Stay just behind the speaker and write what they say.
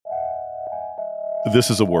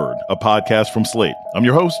This is A Word, a podcast from Slate. I'm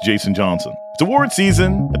your host, Jason Johnson. It's award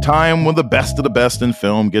season, a time when the best of the best in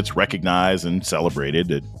film gets recognized and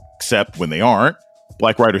celebrated, except when they aren't.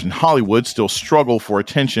 Black writers in Hollywood still struggle for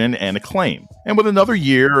attention and acclaim. And with another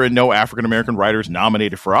year and no African-American writers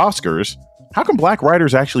nominated for Oscars, how can Black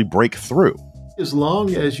writers actually break through? As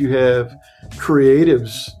long as you have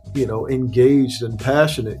creatives, engaged and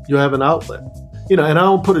passionate, you have an outlet. And I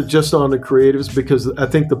don't put it just on the creatives, because I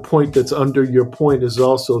think the point that's under your point is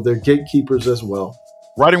also they're gatekeepers as well.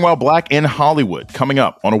 Writing While Black in Hollywood, coming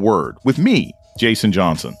up on A Word with me, Jason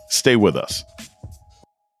Johnson. Stay with us.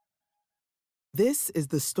 This is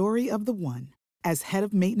the story of the one. As head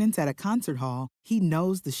of maintenance at a concert hall, he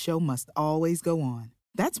knows the show must always go on.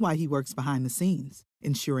 That's why he works behind the scenes,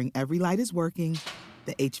 ensuring every light is working,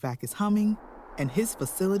 the HVAC is humming, and his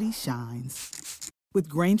facility shines. With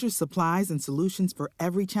Grainger's supplies and solutions for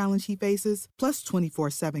every challenge he faces, plus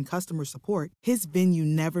 24/7 customer support, his venue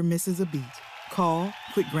never misses a beat. Call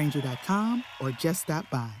quickgrainger.com or just stop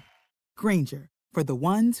by. Grainger, for the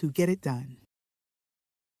ones who get it done.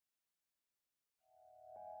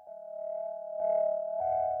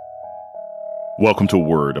 Welcome to A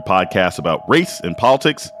Word, a podcast about race and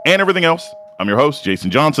politics and everything else. I'm your host, Jason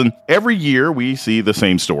Johnson. Every year we see the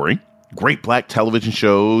same story. Great Black television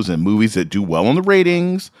shows and movies that do well in the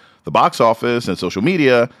ratings, the box office, and social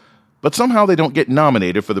media, but somehow they don't get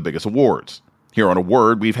nominated for the biggest awards. Here on A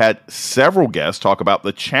Word, we've had several guests talk about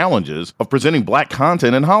the challenges of presenting Black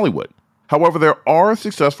content in Hollywood. However, there are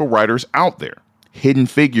successful writers out there, hidden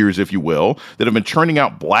figures, if you will, that have been churning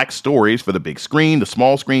out Black stories for the big screen, the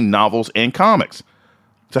small screen, novels, and comics.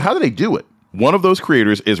 So how do they do it? One of those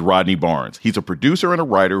creators is Rodney Barnes. He's a producer and a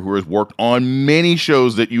writer who has worked on many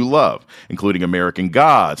shows that you love, including American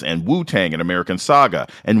Gods and Wu-Tang and American Saga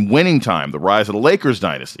and Winning Time, The Rise of the Lakers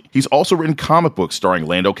Dynasty. He's also written comic books starring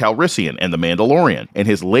Lando Calrissian and The Mandalorian. And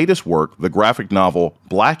his latest work, the graphic novel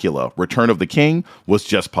Blackula, Return of the King, was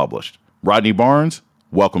just published. Rodney Barnes,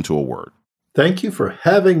 welcome to A Word. Thank you for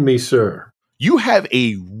having me, sir. You have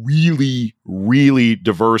a really, really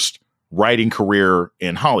diverse writing career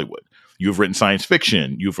in Hollywood. You've written science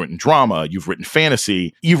fiction, you've written drama, you've written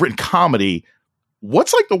fantasy, you've written comedy.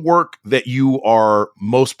 What's like the work that you are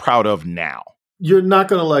most proud of now? You're not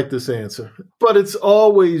going to like this answer, but it's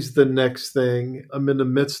always the next thing. I'm in the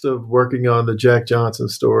midst of working on the Jack Johnson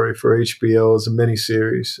story for HBO as a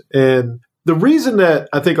miniseries. And the reason that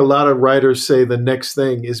I think a lot of writers say the next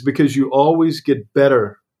thing is because you always get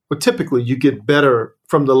better. But typically you get better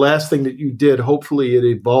from the last thing that you did. Hopefully it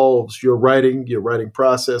evolves your writing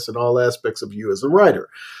process, and all aspects of you as a writer.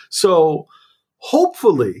 So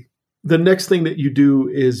hopefully the next thing that you do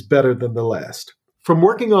is better than the last. From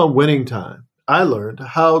working on Winning Time, I learned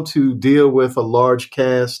how to deal with a large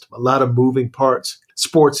cast, a lot of moving parts,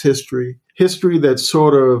 sports history that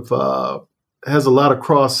sort of has a lot of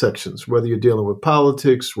cross sections, whether you're dealing with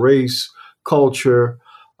politics, race, culture,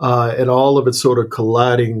 and all of it sort of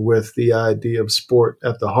colliding with the idea of sport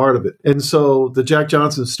at the heart of it. And so the Jack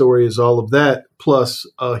Johnson story is all of that, plus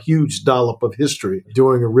a huge dollop of history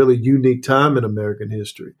during a really unique time in American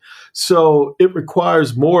history. So it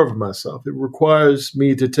requires more of myself. It requires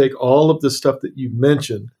me to take all of the stuff that you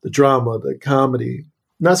mentioned, the drama, the comedy,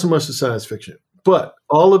 not so much the science fiction, but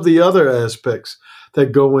all of the other aspects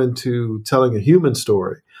that go into telling a human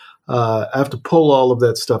story. I have to pull all of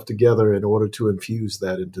that stuff together in order to infuse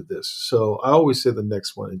that into this. So I always say the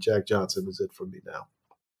next one, and Jack Johnson is it for me now.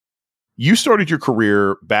 You started your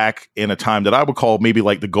career back in a time that I would call maybe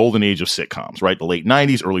like the golden age of sitcoms, right? The late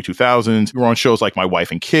 90s, early 2000s. You were on shows like My Wife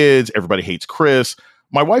and Kids, Everybody Hates Chris.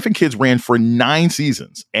 My Wife and Kids ran for 9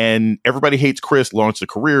 seasons, and Everybody Hates Chris launched the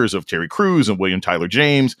careers of Terry Crews and William Tyler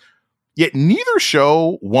James. Yet neither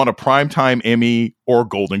show won a Primetime Emmy or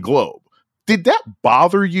Golden Globe. Did that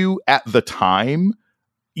bother you at the time?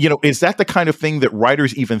 Is that the kind of thing that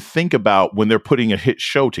writers even think about when they're putting a hit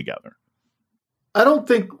show together? I don't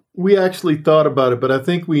think we actually thought about it, but I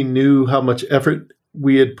think we knew how much effort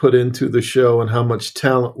we had put into the show and how much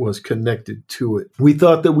talent was connected to it. We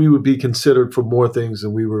thought that we would be considered for more things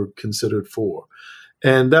than we were considered for.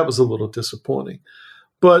 And that was a little disappointing.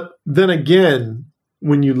 But then again,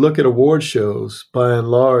 when you look at award shows, by and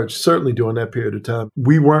large, certainly during that period of time,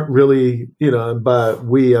 we weren't really, and by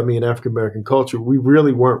we, I mean African-American culture, we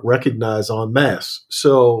really weren't recognized en masse.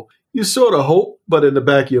 So you sort of hope, but in the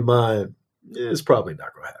back of your mind, it's probably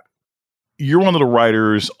not going to happen. You're one of the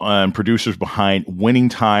writers and producers behind Winning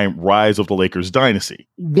Time, Rise of the Lakers Dynasty.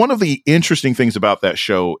 One of the interesting things about that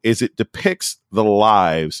show is it depicts the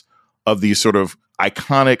lives of these sort of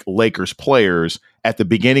iconic Lakers players at the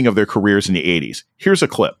beginning of their careers in the 80s. Here's a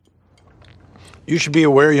clip. You should be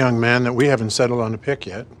aware, young man, that we haven't settled on a pick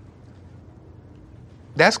yet.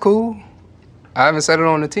 That's cool. I haven't settled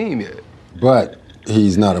on the team yet. But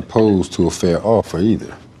he's not opposed to a fair offer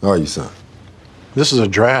either, are you, son? This is a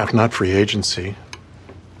draft, not free agency.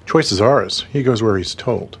 Choice is ours. He goes where he's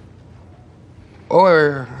told.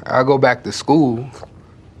 Or I'll go back to school,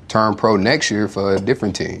 turn pro next year for a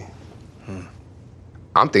different team.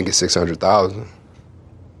 I'm thinking 600,000.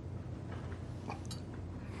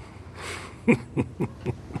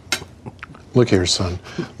 Look here, son.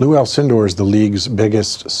 Lou Alcindor is the league's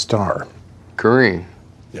biggest star. Kareem.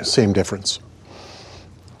 Yeah. Same difference.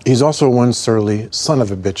 He's also one surly son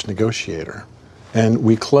of a bitch negotiator. And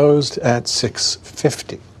we closed at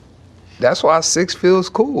 650. That's why 6 feels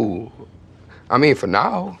cool. I mean, for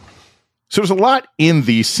now. So there's a lot in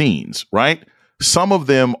these scenes, right? Some of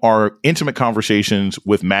them are intimate conversations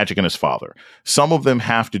with Magic and his father. Some of them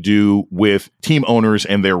have to do with team owners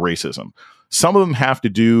and their racism. Some of them have to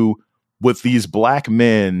do with these black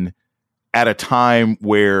men at a time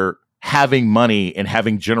where having money and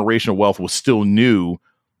having generational wealth was still new,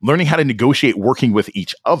 learning how to negotiate working with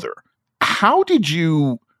each other. How did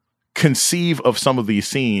you conceive of some of these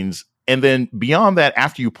scenes? And then beyond that,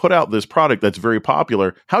 after you put out this product that's very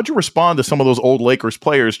popular, how'd you respond to some of those old Lakers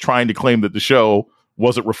players trying to claim that the show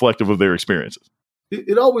wasn't reflective of their experiences?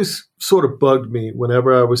 It always sort of bugged me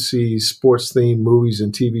whenever I would see sports-themed movies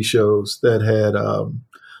and TV shows that had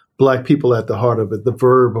black people at the heart of it, the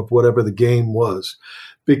verb of whatever the game was,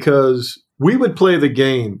 because we would play the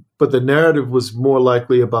game, but the narrative was more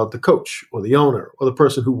likely about the coach or the owner or the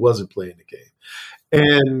person who wasn't playing the game.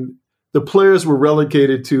 And the players were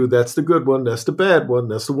relegated to, that's the good one, that's the bad one,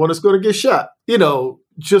 that's the one that's going to get shot. You know,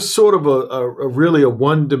 just sort of a really a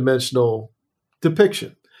one-dimensional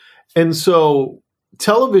depiction. And so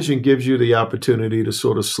television gives you the opportunity to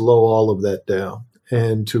sort of slow all of that down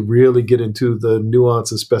and to really get into the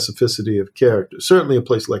nuance and specificity of characters, certainly a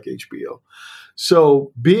place like HBO.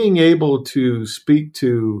 So being able to speak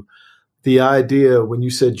to the idea when you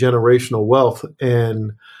said generational wealth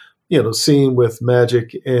and, you know, seeing with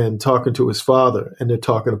Magic and talking to his father, and they're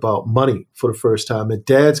talking about money for the first time. And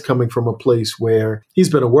Dad's coming from a place where he's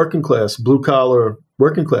been a working class, blue collar,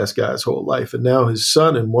 working class guy his whole life. And now his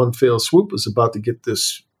son in one fell swoop is about to get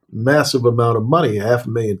this massive amount of money,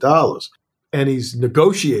 $500,000. And he's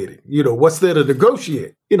negotiating, you know, what's there to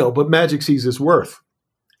negotiate? You know, but Magic sees his worth.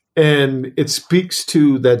 And it speaks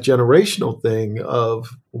to that generational thing of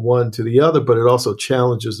one to the other, but it also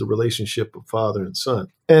challenges the relationship of father and son.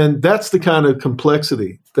 And that's the kind of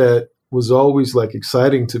complexity that was always like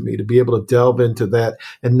exciting to me, to be able to delve into that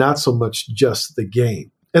and not so much just the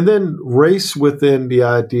game. And then race within the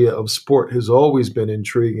idea of sport has always been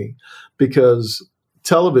intriguing, because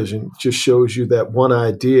television just shows you that one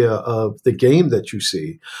idea of the game that you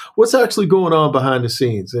see, what's actually going on behind the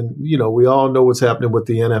scenes. And, you know, we all know what's happening with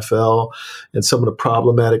the NFL and some of the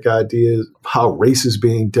problematic ideas, how race is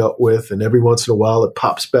being dealt with. And every once in a while, it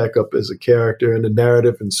pops back up as a character in the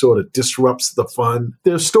narrative and sort of disrupts the fun.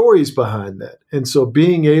 There's stories behind that. And so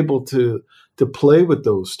being able to play with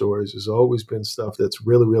those stories has always been stuff that's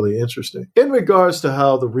really, really interesting. In regards to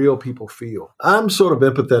how the real people feel, I'm sort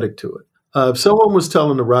of empathetic to it. If someone was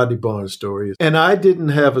telling the Rodney Barnes story and I didn't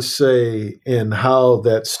have a say in how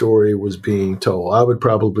that story was being told, I would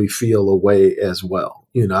probably feel a way as well.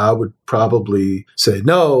 You know, I would probably say,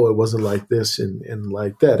 no, it wasn't like this and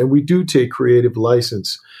like that. And we do take creative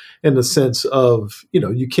license in the sense of, you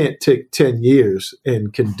know, you can't take 10 years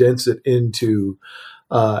and condense it into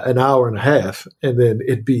an hour and a half, and then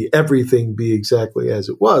everything be exactly as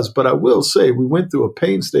it was. But I will say we went through a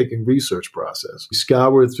painstaking research process. We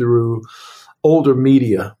scoured through older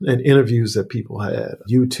media and interviews that people had,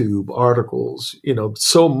 YouTube, articles, you know,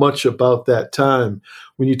 so much about that time.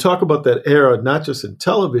 When you talk about that era, not just in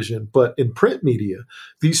television, but in print media,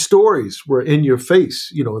 these stories were in your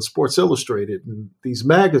face, you know, in Sports Illustrated and these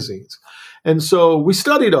magazines. And so we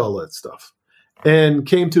studied all that stuff and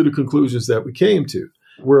came to the conclusions that we came to.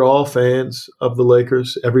 We're all fans of the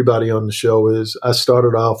Lakers. Everybody on the show is. I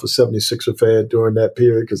started off a 76er fan during that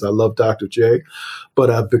period because I love Dr. J,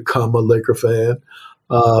 but I've become a Laker fan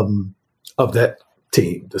of that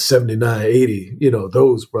team, the 79, 80, you know,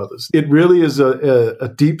 those brothers. It really is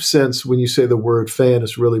a deep sense when you say the word fan.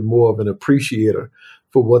 It's really more of an appreciator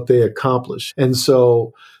for what they accomplished. And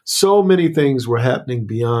so many things were happening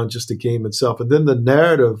beyond just the game itself. And then the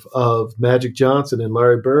narrative of Magic Johnson and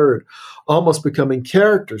Larry Bird almost becoming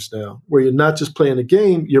characters now, where you're not just playing a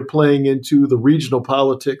game, you're playing into the regional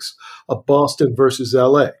politics of Boston versus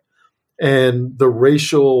LA and the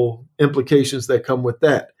racial implications that come with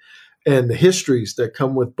that. and the histories that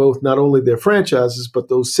come with both not only their franchises, but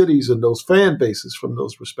those cities and those fan bases from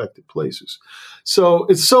those respective places. So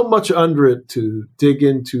it's so much under it to dig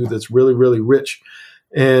into that's really, really rich.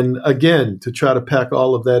 And again, to try to pack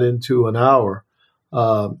all of that into an hour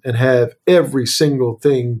and have every single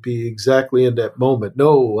thing be exactly in that moment.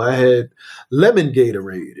 No, I had lemon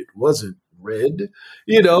Gatorade. It wasn't red.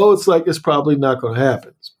 It's like it's probably not going to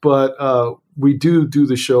happen. But we do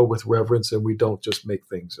the show with reverence, and we don't just make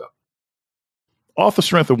things up. Off the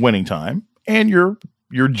strength of Winning Time and your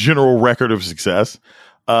general record of success,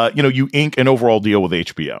 you ink an overall deal with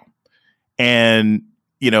HBO. And,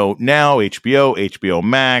 now HBO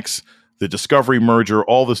Max, the Discovery merger,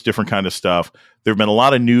 all this different kind of stuff. There have been a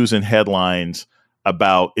lot of news and headlines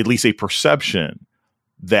about at least a perception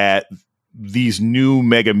that these new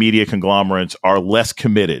mega media conglomerates are less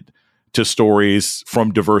committed to stories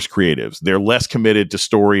from diverse creatives. They're less committed to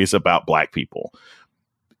stories about Black people.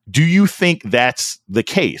 Do you think that's the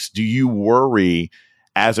case? Do you worry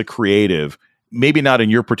as a creative, maybe not in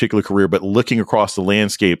your particular career, but looking across the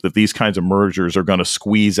landscape, that these kinds of mergers are going to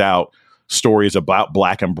squeeze out stories about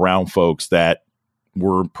Black and brown folks that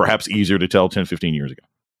were perhaps easier to tell 10, 15 years ago?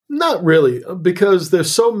 Not really, because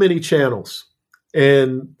there's so many channels,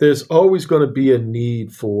 and there's always going to be a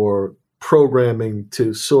need for programming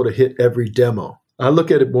to sort of hit every demo. I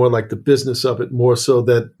look at it more like the business of it, more so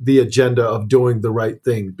that the agenda of doing the right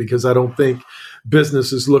thing, because I don't think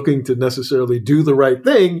business is looking to necessarily do the right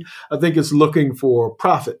thing. I think it's looking for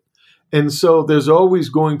profit. And so there's always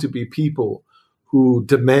going to be people who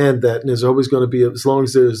demand that, and there's always going to be, as long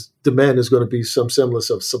as there's demand, there's going to be some semblance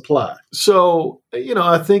of supply. So,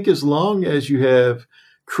 I think as long as you have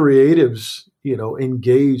creatives,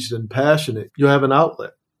 engaged and passionate, you'll have an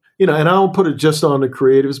outlet. And I don't put it just on the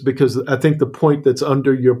creatives, because I think the point that's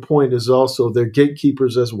under your point is also they're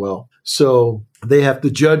gatekeepers as well. So they have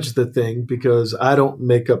to judge the thing, because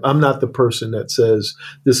I'm not the person that says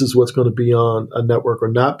this is what's going to be on a network or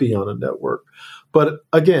not be on a network. But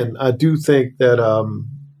again, I do think that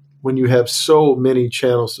when you have so many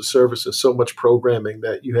channels to service and so much programming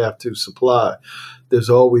that you have to supply,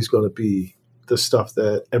 there's always going to be the stuff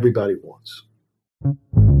that everybody wants.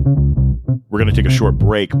 We're going to take a short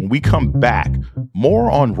break. When we come back,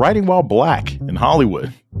 more on writing while Black in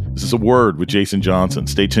Hollywood. This is A Word with Jason Johnson.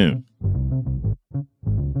 Stay tuned.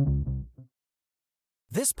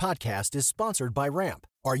 This podcast is sponsored by Ramp.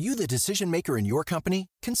 Are you the decision maker in your company?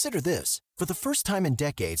 Consider this. For the first time in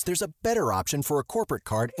decades, there's a better option for a corporate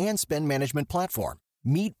card and spend management platform.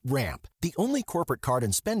 Meet Ramp, the only corporate card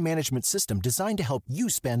and spend management system designed to help you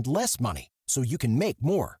spend less money so you can make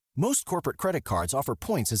more. Most corporate credit cards offer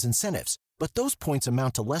points as incentives, but those points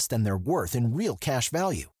amount to less than their worth in real cash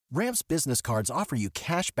value. Ramp's business cards offer you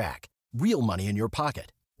cash back, real money in your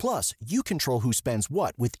pocket. Plus, you control who spends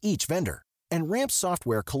what with each vendor. And Ramp's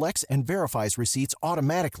software collects and verifies receipts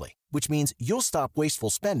automatically, which means you'll stop wasteful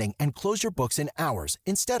spending and close your books in hours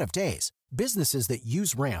instead of days. Businesses that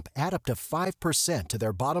use Ramp add up to 5% to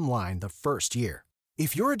their bottom line the first year.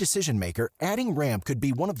 If you're a decision maker, adding Ramp could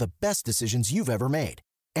be one of the best decisions you've ever made.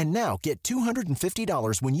 And now get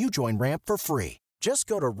 $250 when you join Ramp for free. Just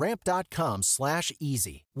go to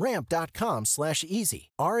ramp.com/easy. Ramp.com/easy.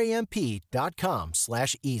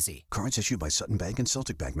 RAMP.com/easy. Cards issued by Sutton Bank and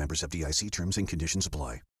Celtic Bank, members FDIC. Terms and conditions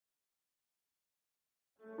apply.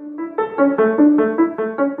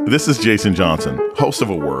 This is Jason Johnson, host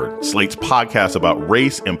of A Word, Slate's podcast about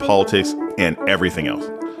race and politics and everything else.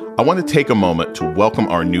 I want to take a moment to welcome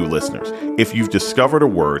our new listeners. If you've discovered A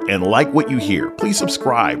Word and like what you hear, please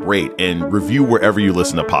subscribe, rate, and review wherever you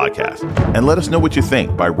listen to podcasts. And let us know what you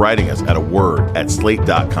think by writing us at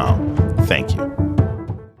aword@slate.com. Thank you.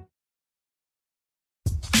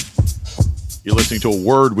 You're listening to A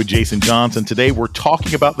Word with Jason Johnson. Today, we're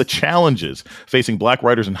talking about the challenges facing Black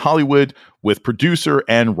writers in Hollywood with producer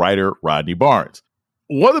and writer Rodney Barnes.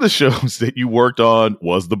 One of the shows that you worked on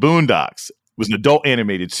was The Boondocks. It was an adult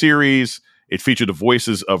animated series. It featured the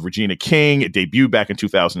voices of Regina King. It debuted back in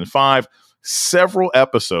 2005. Several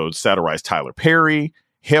episodes satirized Tyler Perry,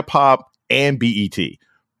 hip hop, and BET.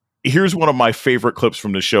 Here's one of my favorite clips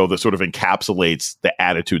from the show that sort of encapsulates the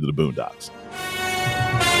attitude of the Boondocks.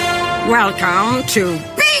 Welcome to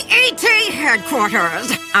BET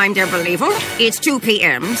headquarters. I'm Deborah Leavell. It's 2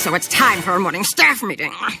 p.m., so it's time for a morning staff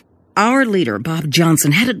meeting. Our leader, Bob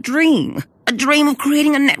Johnson, had a dream of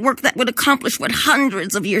creating a network that would accomplish what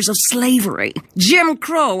hundreds of years of slavery, Jim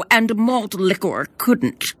Crow, and malt liquor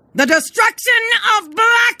couldn't. The destruction of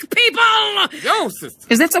black people! Yo, sister.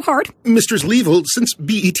 Is that so hard? Mrs. Leeville, since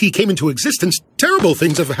BET came into existence, terrible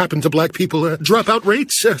things have happened to black people. Dropout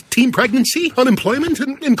rates, teen pregnancy, unemployment,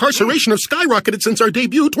 and incarceration have skyrocketed since our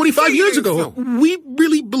debut 25 years ago. We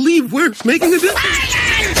really believe we're making a difference.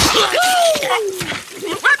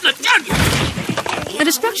 The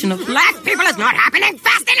destruction of black people is not happening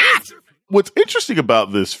fast enough! What's interesting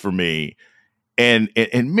about this for me and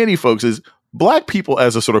many folks is Black people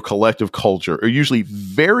as a sort of collective culture are usually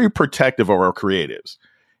very protective of our creatives.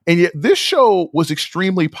 And yet this show was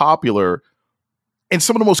extremely popular, and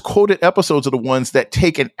some of the most quoted episodes are the ones that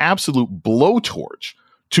take an absolute blowtorch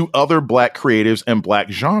to other Black creatives and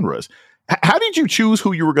Black genres. How did you choose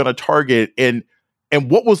who you were going to target, and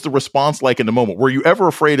what was the response like in the moment? Were you ever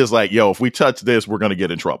afraid as like, yo, if we touch this, we're going to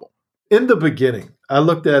get in trouble? In the beginning, I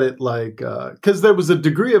looked at it like, because there was a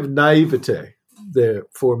degree of naivete there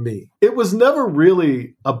for me. It was never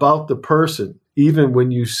really about the person, even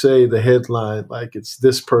when you say the headline, like it's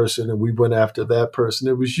this person and we went after that person.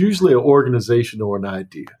 It was usually an organization or an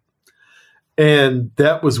idea. And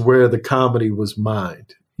that was where the comedy was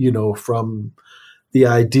mined, from the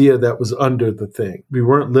idea that was under the thing. We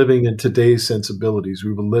weren't living in today's sensibilities.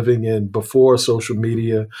 We were living in before social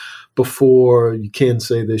media, before you can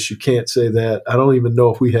say this, you can't say that. I don't even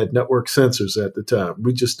know if we had network censors at the time.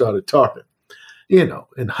 We just started talking.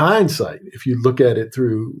 In hindsight, if you look at it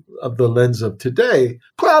through the lens of today,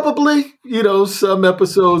 probably, some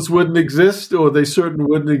episodes wouldn't exist, or they certainly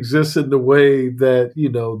wouldn't exist in the way that,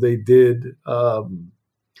 they did,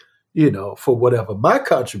 for whatever my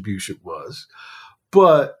contribution was.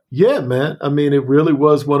 But yeah, man, I mean, it really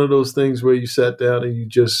was one of those things where you sat down and you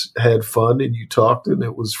just had fun and you talked, and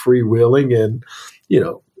it was freewheeling, and,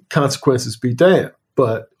 consequences be damned.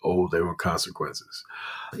 But, there were consequences.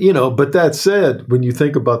 But that said, when you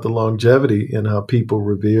think about the longevity and how people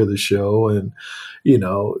revere the show, and,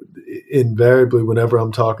 invariably, whenever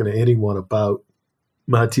I'm talking to anyone about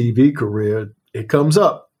my TV career, it comes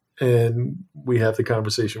up, and we have the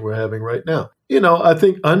conversation we're having right now. I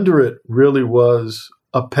think under it really was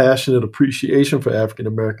a passionate appreciation for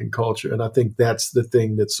African-American culture. And I think that's the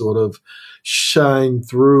thing that sort of shined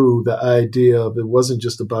through the idea of it wasn't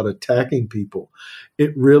just about attacking people.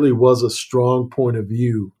 It really was a strong point of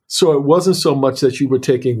view. So it wasn't so much that you were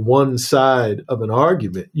taking one side of an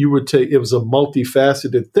argument. It was a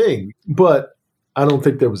multifaceted thing, but I don't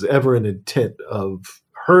think there was ever an intent of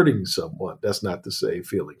hurting someone. That's not to say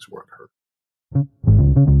feelings weren't hurt.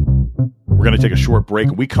 We're going to take a short break.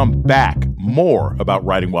 When we come back, more about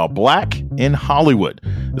writing while Black in Hollywood.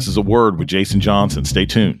 This is A Word with Jason Johnson. Stay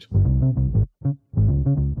tuned.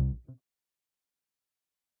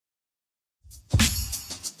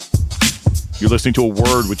 You're listening to A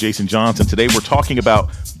Word with Jason Johnson. Today, we're talking about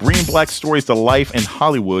bringing Black stories to life in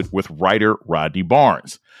Hollywood with writer Rodney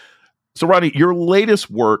Barnes. So, Rodney, your latest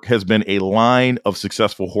work has been a line of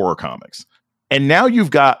successful horror comics. And now you've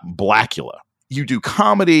got Blackula. You do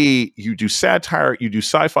comedy, you do satire, you do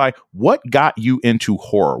sci-fi. What got you into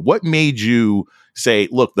horror? What made you say,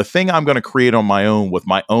 look, the thing I'm going to create on my own with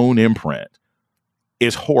my own imprint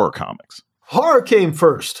is horror comics? Horror came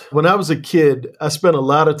first. When I was a kid, I spent a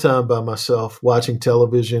lot of time by myself watching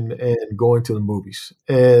television and going to the movies.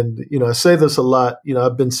 And, I say this a lot,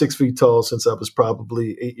 I've been 6 feet tall since I was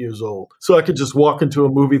probably 8 years old. So I could just walk into a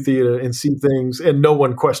movie theater and see things and no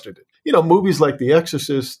one questioned it. Movies like The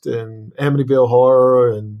Exorcist and Amityville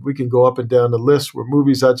Horror, and we can go up and down the list, were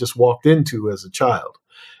movies I just walked into as a child.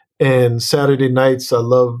 And Saturday nights, I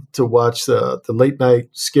love to watch the late night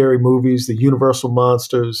scary movies, the Universal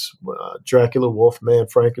Monsters, Dracula, Wolfman,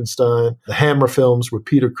 Frankenstein, the Hammer films with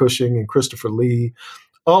Peter Cushing and Christopher Lee.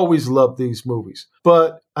 Always loved these movies.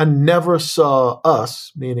 But I never saw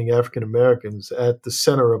us, meaning African Americans, at the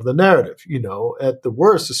center of the narrative. At the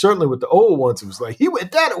worst, certainly with the old ones, it was like, he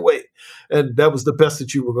went that away. And that was the best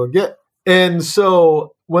that you were going to get. And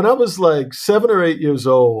so when I was like 7 or 8 years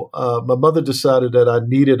old, my mother decided that I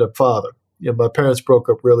needed a father. My parents broke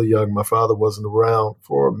up really young. My father wasn't around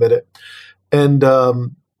for a minute. And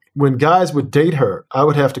when guys would date her, I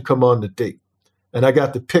would have to come on the date. And I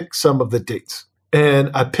got to pick some of the dates.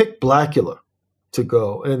 And I picked Blackula to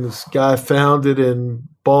go. And this guy found it in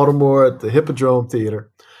Baltimore at the Hippodrome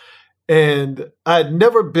Theater. And I'd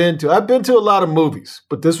been to a lot of movies,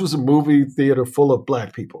 but this was a movie theater full of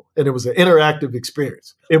Black people. And it was an interactive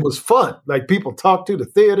experience. It was fun. Like, people talked to the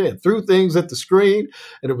theater and threw things at the screen.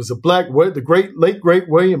 And it was the late great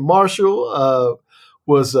William Marshall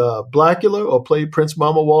was Blackula, or played Prince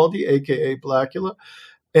Mamuwalde, a.k.a. Blackula.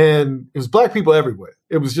 And it was Black people everywhere.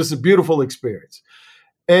 It was just a beautiful experience.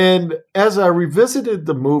 And as I revisited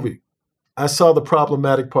the movie, I saw the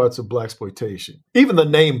problematic parts of blaxploitation. Even the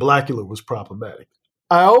name Blackula was problematic.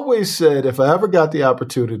 I always said if I ever got the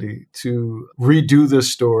opportunity to redo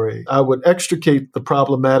this story, I would extricate the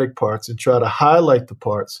problematic parts and try to highlight the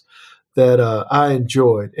parts that I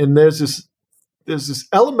enjoyed. And there's this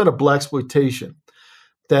element of blaxploitation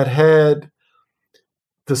that had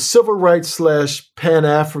the civil rights /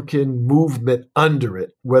 Pan-African movement under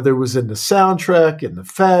it, whether it was in the soundtrack, in the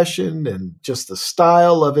fashion, and just the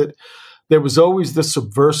style of it. There was always this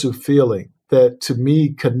subversive feeling that to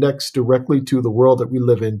me connects directly to the world that we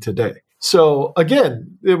live in today. So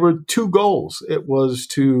again, there were two goals. It was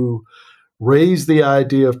to raise the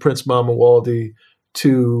idea of Prince Mamuwalde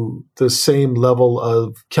to the same level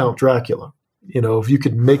of Count Dracula. You know, if you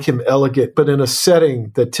could make him elegant, but in a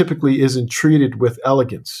setting that typically isn't treated with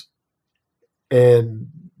elegance. And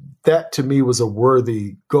that to me was a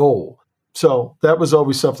worthy goal. So that was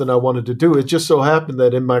always something I wanted to do. It just so happened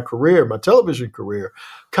that in my career, my television career,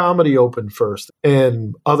 comedy opened first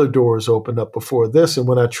and other doors opened up before this. And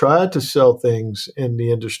when I tried to sell things in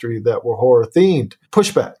the industry that were horror themed,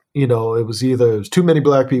 pushback. You know, it was too many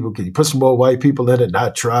black people. Can you put some more white people in it? And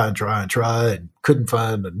I'd try and couldn't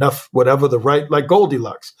find enough, whatever the right, like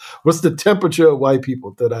Goldilocks. What's the temperature of white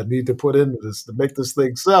people that I need to put into this to make this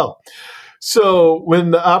thing sell? So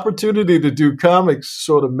when the opportunity to do comics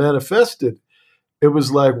sort of manifested, it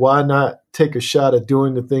was like, why not take a shot at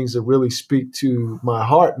doing the things that really speak to my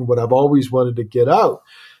heart and what I've always wanted to get out?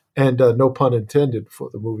 And no pun intended for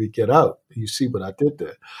the movie Get Out. You see what I did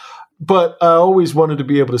there. But I always wanted to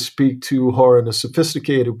be able to speak to horror in a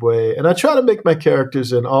sophisticated way. And I try to make my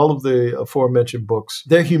characters in all of the aforementioned books,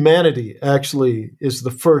 their humanity actually is the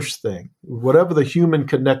first thing. Whatever the human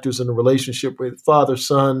connectors in a relationship with father,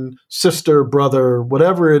 son, sister, brother,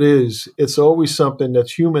 whatever it is, it's always something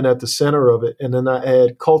that's human at the center of it. And then I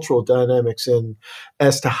add cultural dynamics in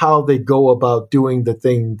as to how they go about doing the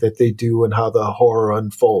thing that they do and how the horror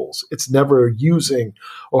unfolds. It's never using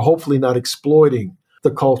or hopefully not exploiting the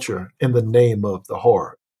culture in the name of the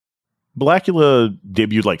horror. Blackula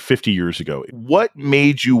debuted like 50 years ago. What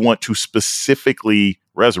made you want to specifically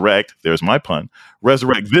resurrect, there's my pun,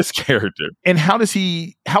 resurrect this character? And how is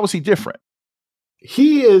he different?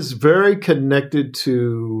 He is very connected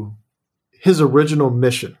to his original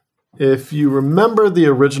mission. If you remember the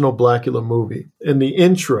original Blackula movie, in the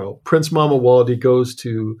intro, Prince Mamuwalde goes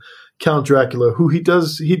to Count Dracula, who he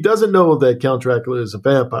doesn't know that Count Dracula is a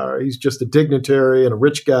vampire. He's just a dignitary and a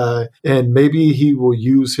rich guy, and maybe he will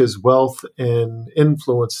use his wealth and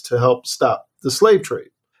influence to help stop the slave trade.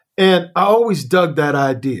 And I always dug that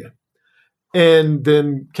idea. And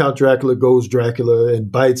then Count Dracula goes Dracula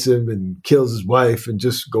and bites him and kills his wife and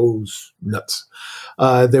just goes nuts.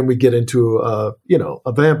 Then we get into a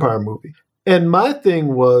vampire movie. And my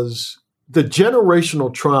thing was the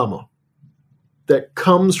generational trauma that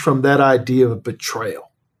comes from that idea of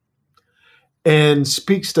betrayal and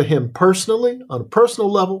speaks to him personally on a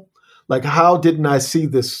personal level. Like, how did I not see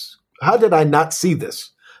this,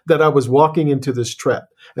 that I was walking into this trap?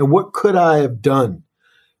 And what could I have done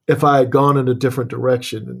if I had gone in a different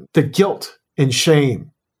direction? And the guilt and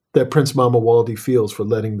shame that Prince Mamuwalde feels for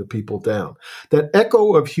letting the people down. That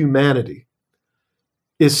echo of humanity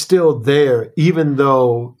is still there, even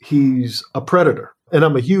though he's a predator. And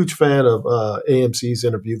I'm a huge fan of AMC's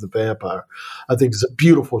Interview the Vampire. I think it's a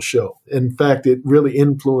beautiful show. In fact, it really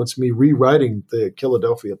influenced me rewriting the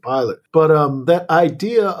Philadelphia pilot. But that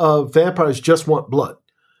idea of vampires just want blood,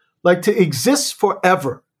 like to exist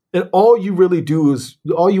forever. And all you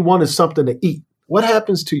want is something to eat. What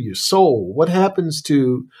happens to your soul? What happens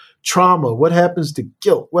to trauma? What happens to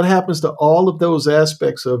guilt? What happens to all of those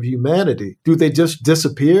aspects of humanity? Do they just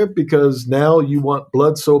disappear because now you want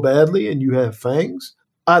blood so badly and you have fangs?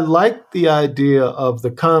 I like the idea of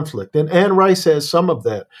the conflict, and Anne Rice has some of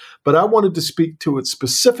that, but I wanted to speak to it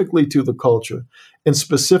specifically to the culture and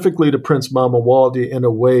specifically to Prince Mamuwalde in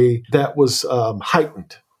a way that was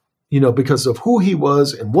heightened, because of who he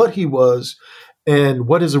was and what he was and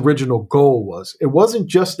what his original goal was. It wasn't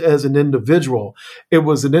just as an individual. It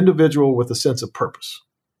was an individual with a sense of purpose.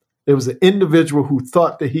 It was an individual who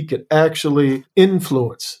thought that he could actually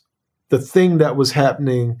influence the thing that was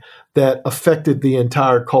happening that affected the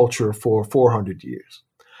entire culture for 400 years.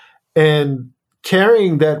 And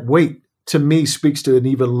carrying that weight, to me, speaks to an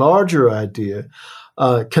even larger idea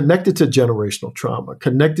connected to generational trauma,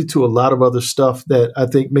 connected to a lot of other stuff that I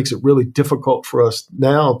think makes it really difficult for us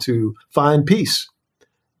now to find peace.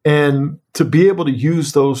 And to be able to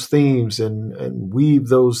use those themes and weave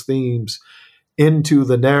those themes into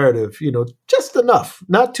the narrative, just enough,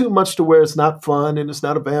 not too much to where it's not fun and it's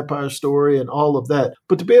not a vampire story and all of that,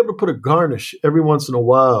 but to be able to put a garnish every once in a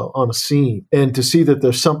while on a scene and to see that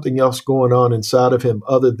there's something else going on inside of him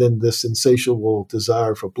other than this insatiable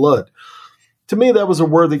desire for blood. To me, that was a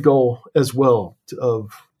worthy goal as well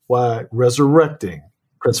of why resurrecting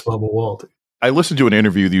Prince Mamuwalde. I listened to an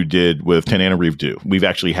interview you did with Tananarive Due. We've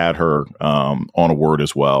actually had her on A Word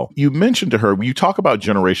as well. You mentioned to her, you talk about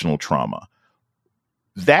generational trauma.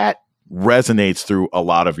 That resonates through a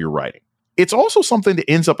lot of your writing. It's also something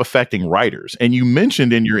that ends up affecting writers. And you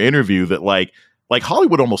mentioned in your interview that like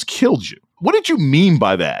Hollywood almost killed you. What did you mean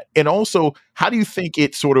by that? And also, how do you think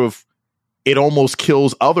it almost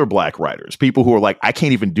kills other Black writers, people who are like, I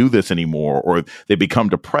can't even do this anymore, or they become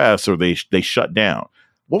depressed, or they shut down?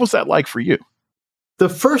 What was that like for you? The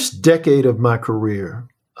first decade of my career,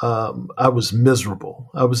 I was miserable.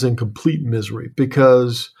 I was in complete misery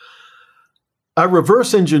because I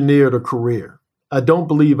reverse engineered a career. I don't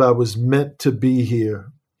believe I was meant to be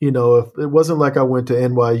here. If it wasn't like I went to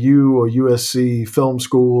NYU or USC film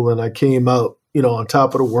school and I came out, on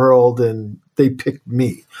top of the world and they picked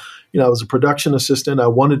me. I was a production assistant. I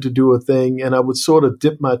wanted to do a thing and I would sort of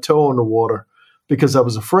dip my toe in the water because I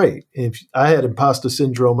was afraid. I had imposter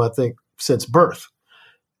syndrome, I think, since birth.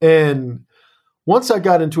 And once I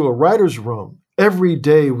got into a writer's room, every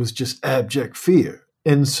day was just abject fear.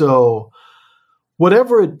 And so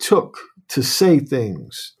whatever it took to say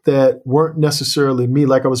things that weren't necessarily me,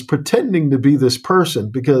 like I was pretending to be this person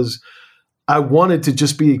because I wanted to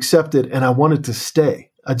just be accepted and I wanted to stay.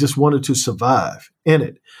 I just wanted to survive in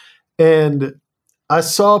it. And I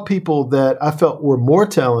saw people that I felt were more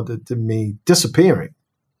talented than me disappearing,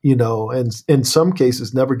 and in some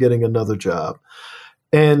cases never getting another job.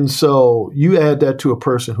 And so you add that to a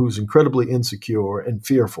person who's incredibly insecure and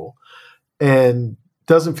fearful and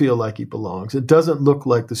doesn't feel like he belongs. It doesn't look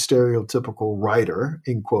like the stereotypical writer,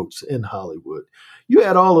 in quotes, in Hollywood. You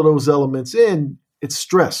add all of those elements in, it's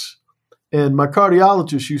stress. And my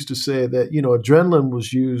cardiologist used to say that, adrenaline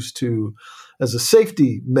was used as a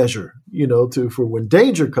safety measure, for when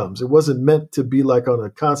danger comes. It wasn't meant to be like on a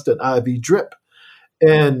constant IV drip.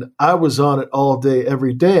 And I was on it all day,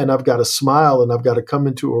 every day. And I've got to smile and I've got to come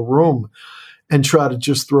into a room and try to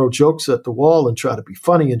just throw jokes at the wall and try to be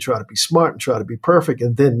funny and try to be smart and try to be perfect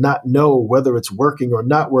and then not know whether it's working or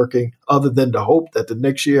not working other than to hope that the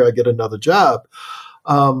next year I get another job.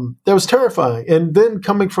 That was terrifying. And then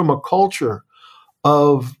coming from a culture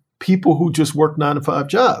of people who just work 9-to-5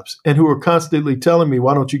 jobs and who are constantly telling me,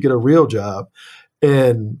 why don't you get a real job?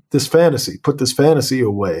 And put this fantasy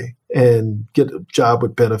away and get a job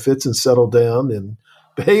with benefits and settle down and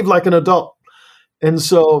behave like an adult. And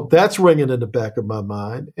so that's ringing in the back of my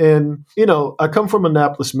mind. And, I come from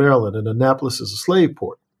Annapolis, Maryland, and Annapolis is a slave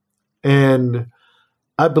port. And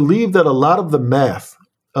I believe that a lot of the math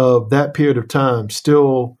of that period of time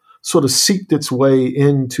still sort of seeped its way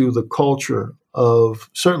into the culture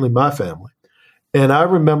of certainly my family. And I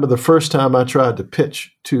remember the first time I tried to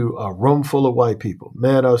pitch to a room full of white people.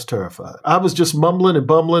 Man, I was terrified. I was just mumbling and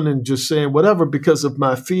bumbling and just saying whatever because of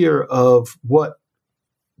my fear of what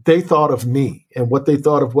they thought of me and what they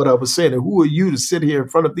thought of what I was saying. And who are you to sit here in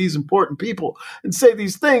front of these important people and say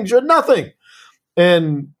these things? You're nothing.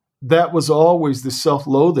 And that was always the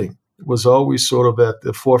self-loathing was always sort of at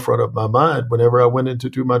the forefront of my mind whenever I went in to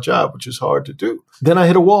do my job, which is hard to do. Then I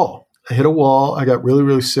hit a wall. I got really,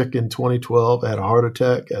 really sick in 2012. I had a heart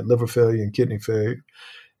attack, had liver failure and kidney failure,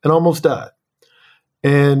 and almost died.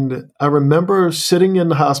 And I remember sitting in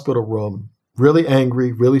the hospital room, really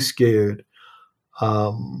angry, really scared,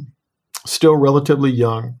 still relatively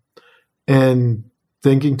young, and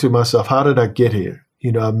thinking to myself, how did I get here?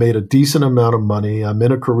 I made a decent amount of money. I'm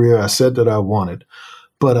in a career I said that I wanted,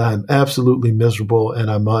 but I'm absolutely miserable and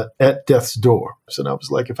I'm at death's door. So I was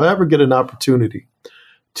like, if I ever get an opportunity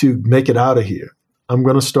to make it out of here, I'm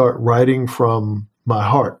going to start writing from my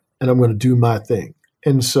heart and I'm going to do my thing.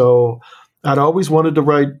 And so I'd always wanted to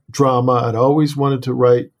write drama. I'd always wanted to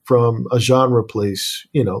write from a genre place,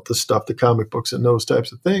 the comic books and those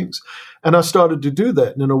types of things. And I started to do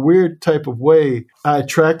that. And in a weird type of way, I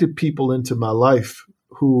attracted people into my life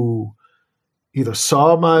who either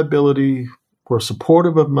saw my ability, were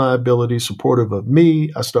supportive of my ability, supportive of me.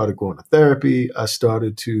 I started going to therapy. I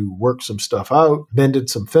started to work some stuff out, mended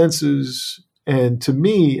some fences. And to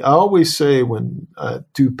me, I always say when I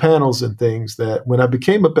do panels and things that when I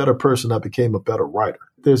became a better person, I became a better writer.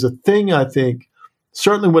 There's a thing, I think,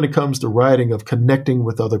 certainly when it comes to writing, of connecting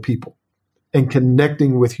with other people and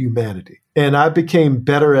connecting with humanity. And I became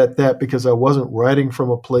better at that because I wasn't writing from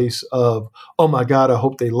a place of, oh my God, I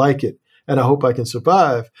hope they like it and I hope I can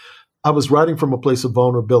survive. I was writing from a place of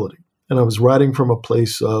vulnerability, and I was writing from a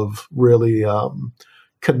place of really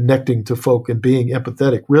connecting to folk and being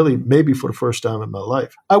empathetic, really maybe for the first time in my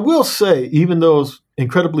life. I will say, even though it was an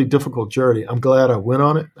incredibly difficult journey, I'm glad I went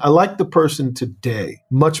on it. I like the person today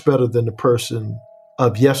much better than the person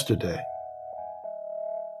of yesterday.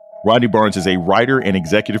 Rodney Barnes is a writer and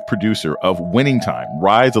executive producer of Winning Time,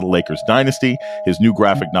 Rise of the Lakers Dynasty. His new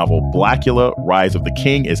graphic novel, Blackula, Rise of the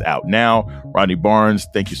King, is out now. Rodney Barnes,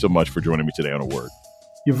 thank you so much for joining me today on A Word.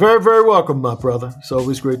 You're very, very welcome, my brother. It's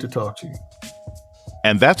always great to talk to you.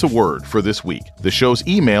 And that's A Word for this week. The show's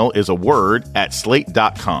email is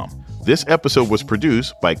aword@slate.com. This episode was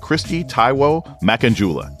produced by Christy Taiwo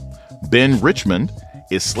Makanjula. Ben Richmond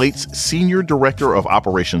is Slate's Senior Director of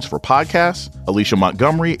Operations for Podcasts. Alicia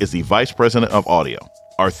Montgomery is the Vice President of Audio.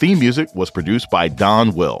 Our theme music was produced by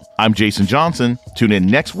Don Will. I'm Jason Johnson. Tune in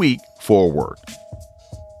next week for A Word.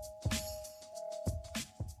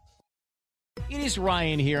 It is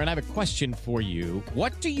Ryan here, and I have a question for you.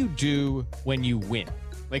 What do you do when you win?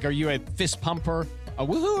 Like, are you a fist pumper, a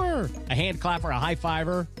woo-hooer, a hand clapper, a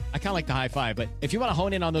high-fiver? I kind of like the high-five, but if you want to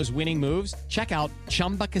hone in on those winning moves, check out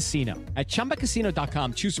Chumba Casino. At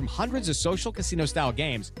ChumbaCasino.com, choose from hundreds of social casino-style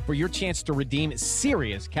games for your chance to redeem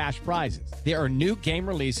serious cash prizes. There are new game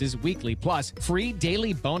releases weekly, plus free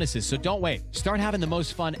daily bonuses, so don't wait. Start having the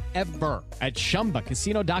most fun ever at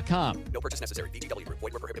ChumbaCasino.com. No purchase necessary. VGW Group.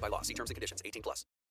 Void where prohibited by law. See terms and conditions. 18+.